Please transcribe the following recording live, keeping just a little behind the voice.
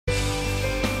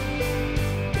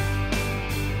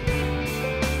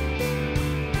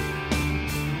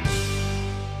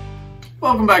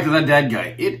Welcome back to That Dad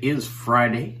Guy. It is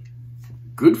Friday,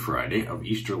 Good Friday of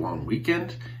Easter long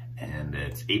weekend, and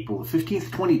it's April the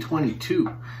 15th,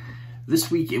 2022. This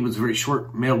week it was a very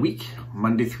short mail week.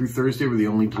 Monday through Thursday were the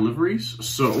only deliveries,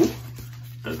 so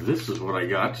this is what I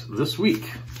got this week.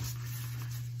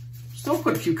 Still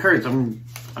quite a few cards. I'm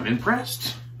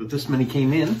impressed that this many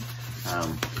came in,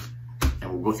 and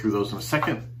we'll go through those in a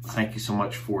second. Thank you so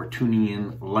much for tuning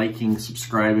in, liking,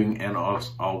 subscribing, and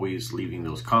always leaving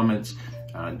those comments.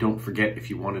 Don't forget, if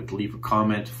you wanted to leave a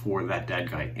comment for That Dad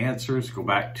Guy Answers, go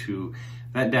back to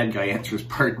That Dad Guy Answers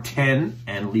Part 10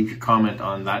 and leave your comment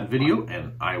on that video,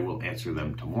 and I will answer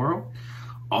them tomorrow.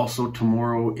 Also,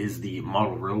 tomorrow is the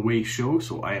Model Railway show,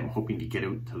 so I am hoping to get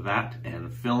out to that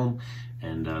and film.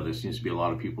 And there seems to be a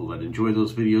lot of people that enjoy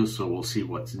those videos, so we'll see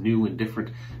what's new and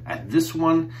different at this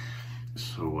one.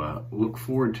 So look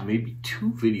forward to maybe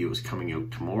 2 videos coming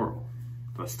out tomorrow.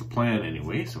 That's the plan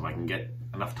anyway, so if I can get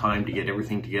enough time to get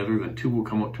everything together, then 2 will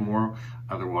come out tomorrow.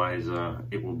 Otherwise,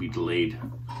 it will be delayed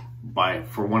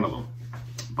for one of them.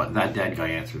 But That Dad Guy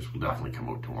Answers will definitely come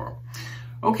out tomorrow.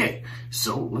 Okay,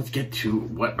 so let's get to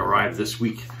what arrived this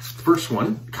week. The first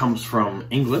one comes from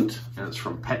England, and it's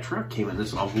from Petra. Came in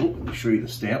this envelope. Let me show you the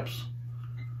stamps.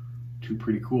 2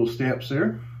 pretty cool stamps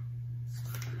there,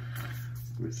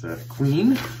 with a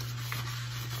queen,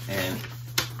 and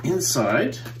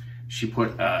inside she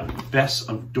put Best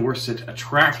of Dorset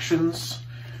Attractions,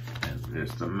 and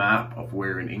there's the map of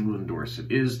where in England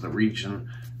Dorset is, the region,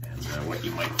 and what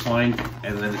you might find.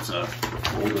 And then it's a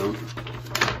fold-out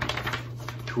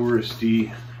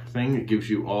touristy thing. It gives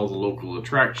you all the local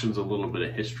attractions, a little bit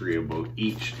of history about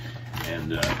each,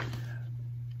 and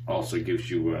also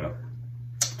gives you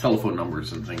telephone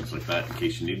numbers and things like that in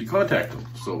case you need to contact them.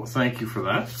 So thank you for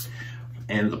that.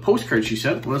 And the postcard she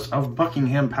sent was of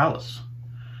Buckingham Palace.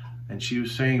 And she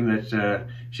was saying that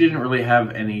she didn't really have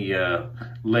any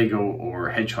Lego or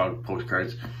Hedgehog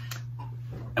postcards.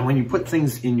 And when you put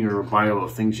things in your bio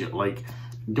of things you like,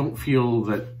 don't feel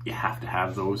that you have to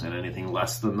have those, and anything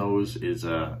less than those is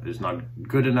not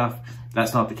good enough.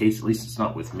 That's not the case, at least it's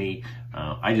not with me.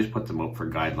 I just put them out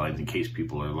for guidelines in case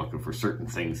people are looking for certain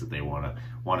things that they want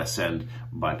to send.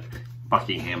 But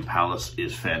Buckingham Palace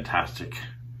is fantastic.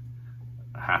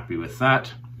 Happy with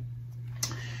that.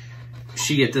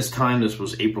 She, at this time, this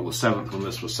was April the 7th when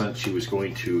this was sent, she was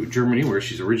going to Germany, where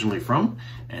she's originally from,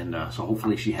 and so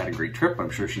hopefully she had a great trip. I'm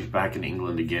sure she's back in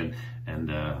England again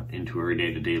and into her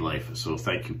day-to-day life. So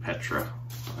thank you, Petra.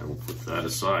 I will put that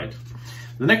aside.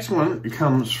 The next one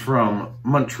comes from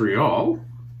Montreal,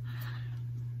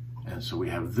 and so we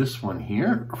have this one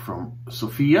here from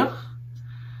Sophia,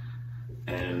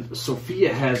 and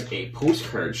Sophia has a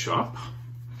postcard shop.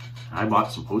 I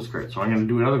bought some postcards, so I'm going to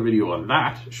do another video on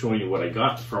that, showing you what I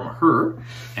got from her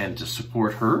and to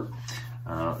support her.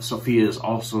 Sophia is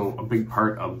also a big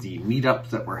part of the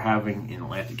meetup that we're having in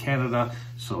Atlantic Canada.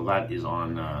 So that is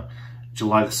on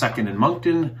July the 2nd in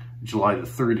Moncton, July the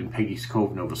 3rd in Peggy's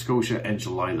Cove, Nova Scotia, and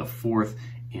July the 4th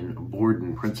in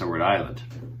Borden, Prince Edward Island.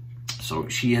 So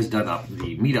she has done up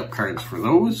the meetup cards for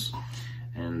those.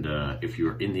 And if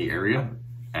you're in the area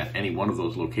at any one of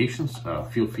those locations,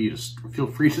 feel free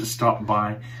to stop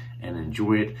by and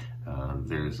enjoy it.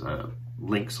 There's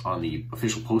links on the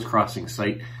official Postcrossing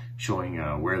site showing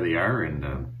where they are,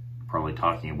 and probably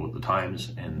talking about the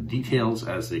times and details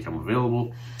as they come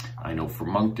available. I know for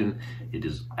Moncton, it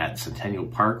is at Centennial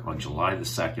Park on July the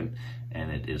 2nd,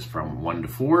 and it is from 1 to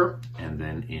 4. And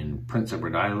then in Prince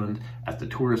Edward Island at the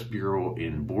Tourist Bureau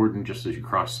in Borden, just as you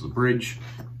cross the bridge,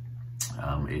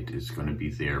 it is going to be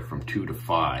there from 2 to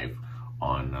 5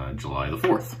 on July the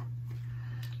 4th.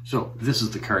 So this is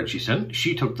the card she sent.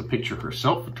 She took the picture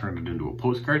herself and turned it into a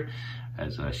postcard,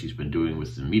 as she's been doing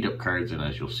with the meetup cards. And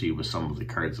as you'll see with some of the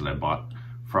cards that I bought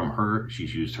from her,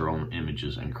 she's used her own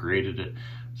images and created it.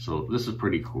 So this is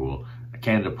pretty cool. A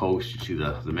Canada Post, you see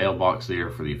the mailbox there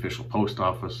for the official post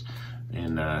office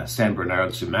in Saint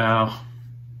Bernard-sur-Mer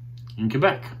in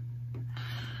Quebec.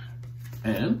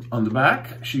 And on the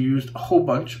back, she used a whole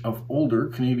bunch of older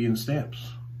Canadian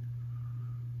stamps.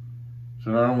 So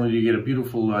not only do you get a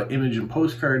beautiful image and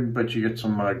postcard, but you get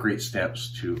some great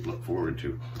stamps to look forward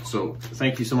to. So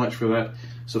thank you so much for that,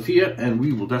 Sophia, and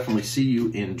we will definitely see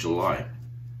you in July.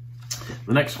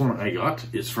 The next one I got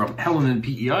is from Helen in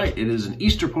PEI. It is an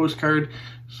Easter postcard,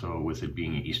 so with it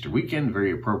being an Easter weekend,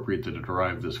 very appropriate that it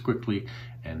arrived this quickly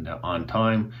and on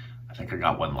time. I think I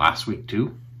got one last week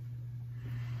too.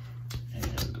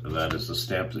 And that is the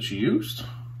stamp that she used.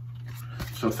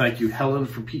 So thank you, Helen,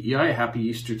 for PEI. Happy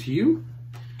Easter to you.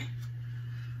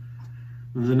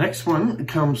 The next one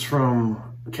comes from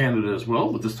Canada as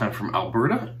well, but this time from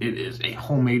Alberta. It is a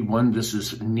homemade one. This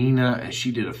is Nina, and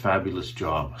she did a fabulous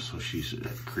job. So she's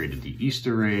created the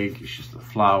Easter egg, she's the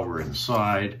flower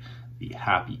inside, the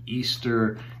Happy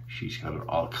Easter. She's got it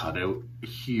all cut out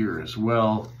here as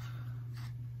well.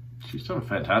 She's done a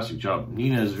fantastic job.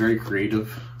 Nina is very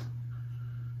creative.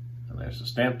 And there's the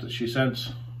stamp that she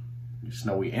sent. The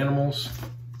snowy animals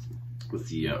with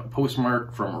the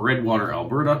postmark from Redwater,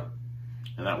 Alberta.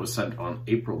 And that was sent on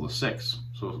April the 6th.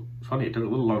 So it's funny, it took a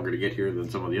little longer to get here than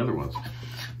some of the other ones.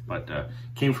 But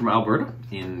came from Alberta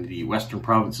in the western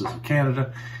provinces of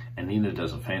Canada. And Nina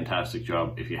does a fantastic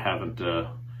job. If you haven't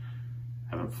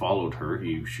followed her,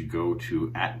 you should go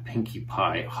to @Pinkie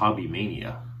Hobby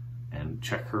Mania and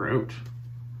check her out.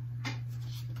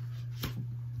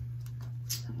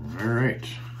 All right,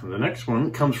 the next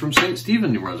one comes from St.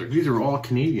 Stephen, New Brunswick. These are all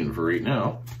Canadian for right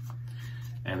now.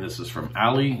 And this is from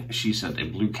Allie. She sent a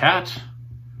blue cat.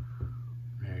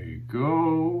 There you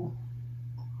go.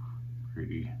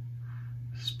 Pretty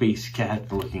space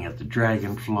cat looking at the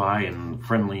dragonfly and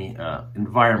friendly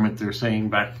environment they're saying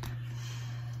back.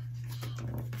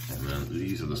 And then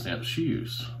these are the stamps she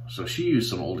used. So she used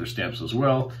some older stamps as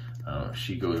well.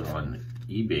 She goes on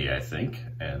eBay, I think,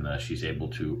 and she's able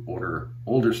to order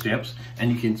older stamps,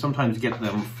 and you can sometimes get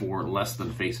them for less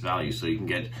than face value. So you can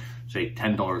get, say,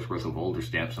 $10 worth of older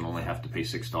stamps and only have to pay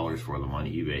 $6 for them on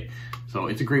eBay. So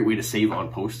it's a great way to save on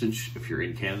postage if you're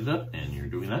in Canada and you're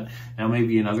doing that. Now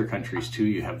maybe in other countries too,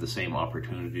 you have the same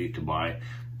opportunity to buy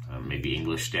maybe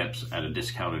English stamps at a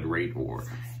discounted rate, or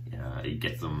you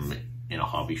get them in a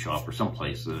hobby shop or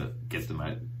someplace, get them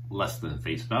at less than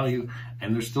face value,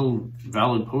 and they're still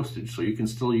valid postage, so you can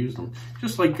still use them.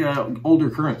 Just like older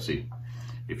currency,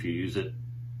 if you use it.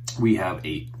 We have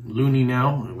a loonie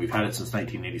now, and we've had it since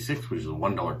 1986, which is a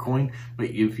 $1 coin, but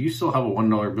if you still have a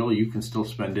 $1 bill, you can still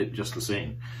spend it just the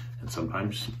same, and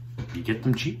sometimes you get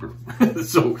them cheaper.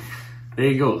 So there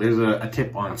you go, there's a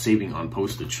tip on saving on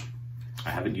postage.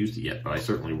 I haven't used it yet, but I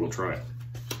certainly will try it.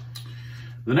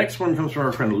 The next one comes from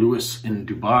our friend Lewis in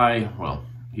Dubai. Well,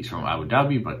 he's from Abu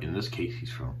Dhabi, but in this case,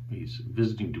 he's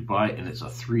visiting Dubai, and it's a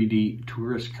 3D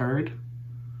tourist card.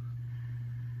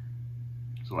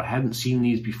 So I hadn't seen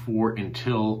these before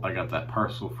until I got that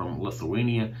parcel from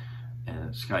Lithuania,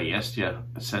 and Sky Estia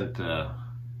sent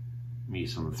me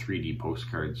some 3D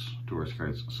postcards, tourist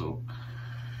cards. So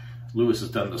Lewis has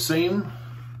done the same,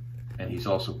 and he's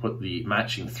also put the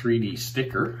matching 3D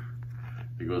sticker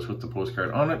that goes with the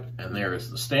postcard on it, and there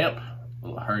is the stamp. A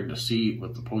little hard to see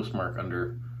with the postmark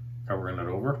under covering it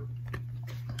over.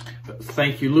 But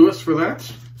thank you, Lewis, for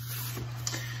that.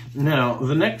 Now,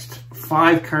 the next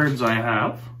 5 cards I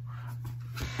have,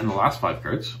 and the last 5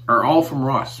 cards, are all from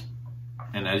Ross.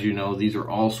 And as you know, these are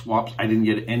all swaps. I didn't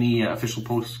get any official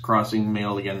post-crossing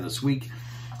mail again this week.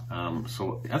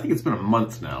 So I think it's been a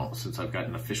month now since I've got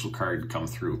an official card come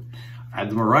through. I had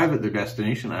them arrive at their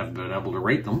destination. I haven't been able to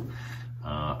write them.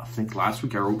 I think last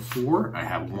week I wrote 4. I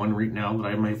have 1 right now that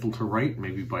I'm able to write.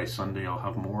 Maybe by Sunday I'll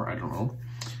have more. I don't know.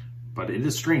 But it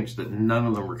is strange that none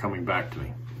of them are coming back to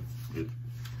me.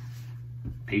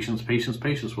 Patience, patience,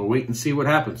 patience. We'll wait and see what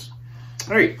happens.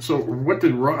 All right, so what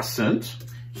did Ross send?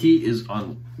 He is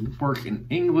on work in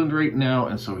England right now,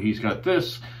 and so he's got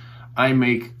this. I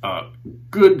make a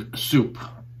good soup,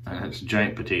 and it's a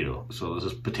giant potato. So this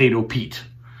is Potato Pete.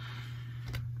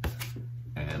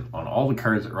 And on all the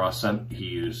cards that Ross sent, he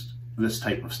used this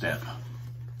type of stamp.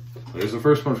 There's the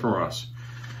first one from Ross.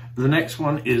 The next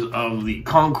one is of the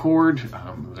Concorde.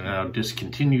 They're now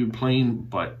discontinued plane,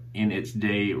 but in its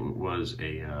day it was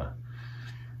a,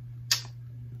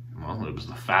 well, it was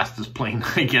the fastest plane,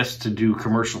 I guess, to do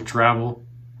commercial travel.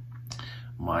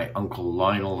 My Uncle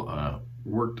Lionel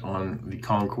worked on the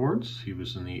Concordes. He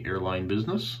was in the airline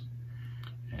business,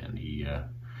 and he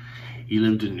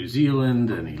lived in New Zealand,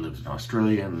 and he lived in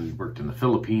Australia, and he worked in the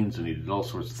Philippines, and he did all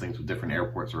sorts of things with different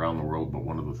airports around the world, but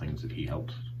one of the things that he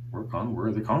helped work on were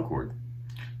the Concorde.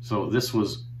 So this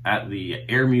was at the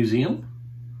Air Museum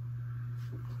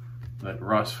that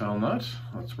Ross found that.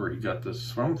 That's where he got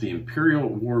this from, the Imperial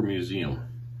War Museum.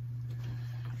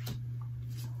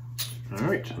 All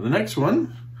right, the next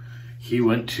one, he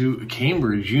went to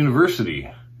Cambridge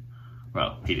University.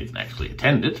 Well, he didn't actually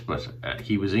attend it, but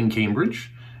he was in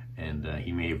Cambridge, and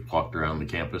he may have walked around the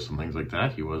campus and things like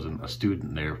that. He wasn't a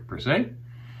student there per se,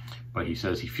 but he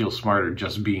says he feels smarter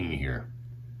just being here.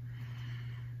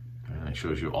 And it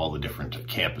shows you all the different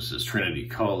campuses: Trinity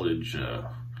College,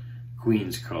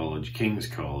 Queen's College, King's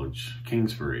College,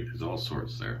 Kingsbury. There's all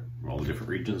sorts there, all the different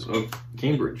regions of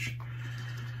Cambridge.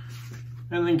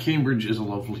 And then Cambridge is a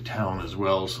lovely town as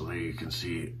well, so there you can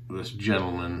see this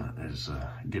gentleman is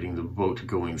getting the boat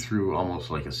going through, almost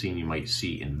like a scene you might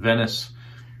see in Venice.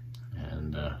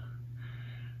 And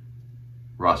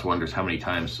Ross wonders how many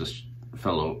times this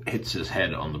fellow hits his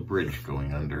head on the bridge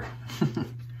going under.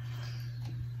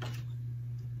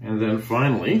 And then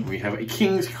finally, we have a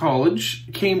King's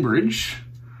College, Cambridge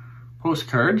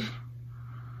postcard.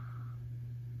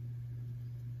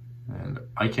 And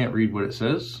I can't read what it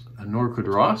says, nor could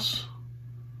Ross.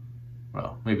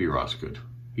 Well, maybe Ross could.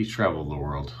 He's traveled the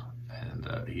world,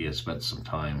 and he has spent some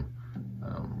time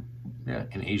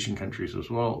in Asian countries as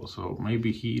well. So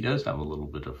maybe he does have a little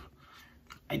bit of,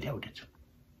 I doubt it.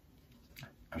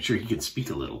 I'm sure he can speak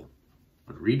a little,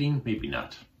 but reading, maybe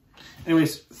not.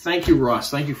 Anyways, thank you,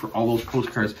 Ross. Thank you for all those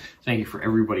postcards. Thank you for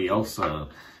everybody else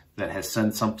that has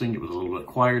sent something. It was a little bit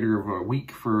quieter of a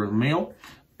week for the mail,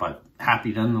 but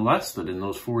happy nonetheless that in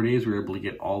those 4 days we were able to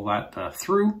get all that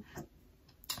through.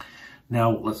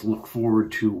 Now let's look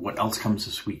forward to what else comes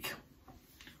this week.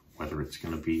 Whether it's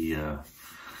going to be,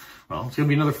 well, it's going to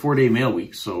be another 4-day mail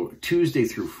week. So Tuesday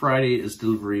through Friday is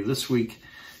delivery this week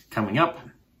coming up.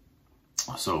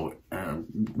 So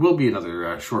will be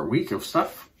another short week of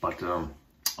stuff, but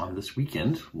on this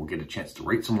weekend we'll get a chance to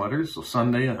write some letters. So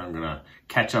Sunday I'm going to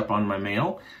catch up on my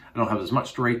mail. I don't have as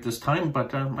much to write this time,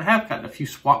 but I have gotten a few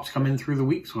swaps come in through the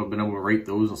week, so I've been able to write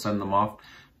those and send them off.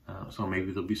 So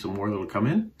maybe there'll be some more that'll come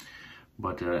in,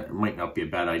 but it might not be a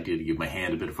bad idea to give my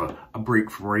hand a bit of a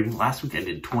break from writing. Last week I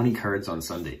did 20 cards on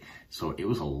Sunday, so it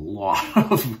was a lot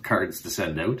of cards to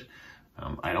send out.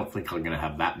 I don't think I'm going to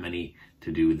have that many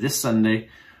to do this Sunday,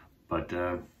 but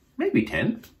maybe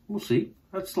 10. We'll see.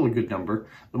 That's still a good number.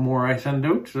 The more I send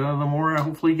out, the more I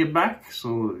hopefully get back.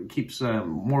 So it keeps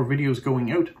more videos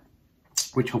going out,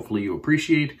 which hopefully you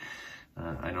appreciate.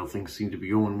 I know things seem to be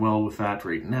going well with that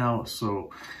right now. So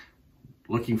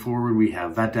looking forward, we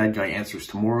have That Dad Guy Answers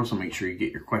tomorrow. So make sure you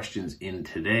get your questions in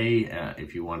today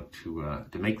if you want to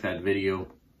make that video.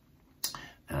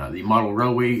 The Model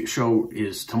Railway show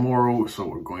is tomorrow, so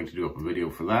we're going to do up a video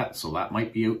for that. So that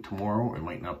might be out tomorrow. It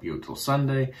might not be out till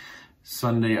Sunday.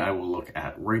 Sunday, I will look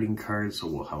at writing cards, so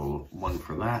we'll have one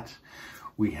for that.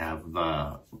 We have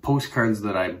the postcards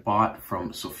that I bought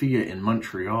from Sophia in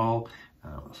Montreal.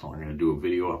 So I'm going to do a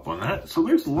video up on that. So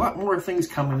there's a lot more things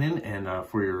coming in, and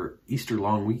for your Easter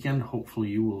long weekend, hopefully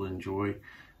you will enjoy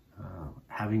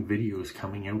having videos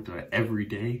coming out every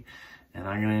day. And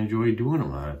I'm going to enjoy doing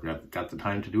them. I've got the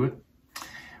time to do it.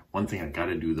 One thing I got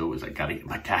to do, though, is I got to get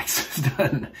my taxes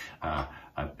done.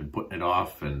 I've been putting it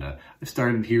off, and I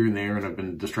started here and there, and I've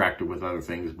been distracted with other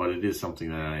things, but it is something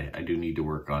that I do need to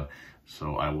work on.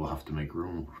 So I will have to make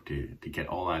room to get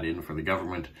all that in for the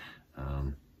government,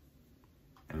 and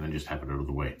then just have it out of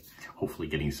the way. Hopefully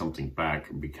getting something back,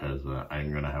 because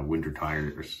I'm going to have winter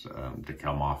tires to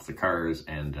come off the cars,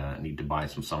 and need to buy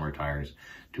some summer tires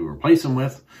to replace them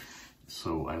with.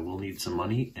 So I will need some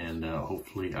money, and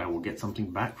hopefully I will get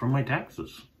something back from my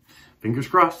taxes. Fingers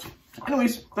crossed.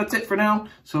 Anyways, that's it for now.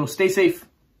 So stay safe.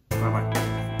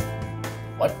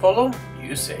 Bye-bye. What, Polo?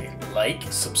 You say like,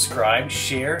 subscribe,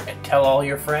 share, and tell all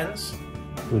your friends?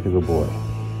 Who's a good boy?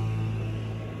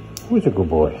 Who's a good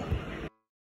boy?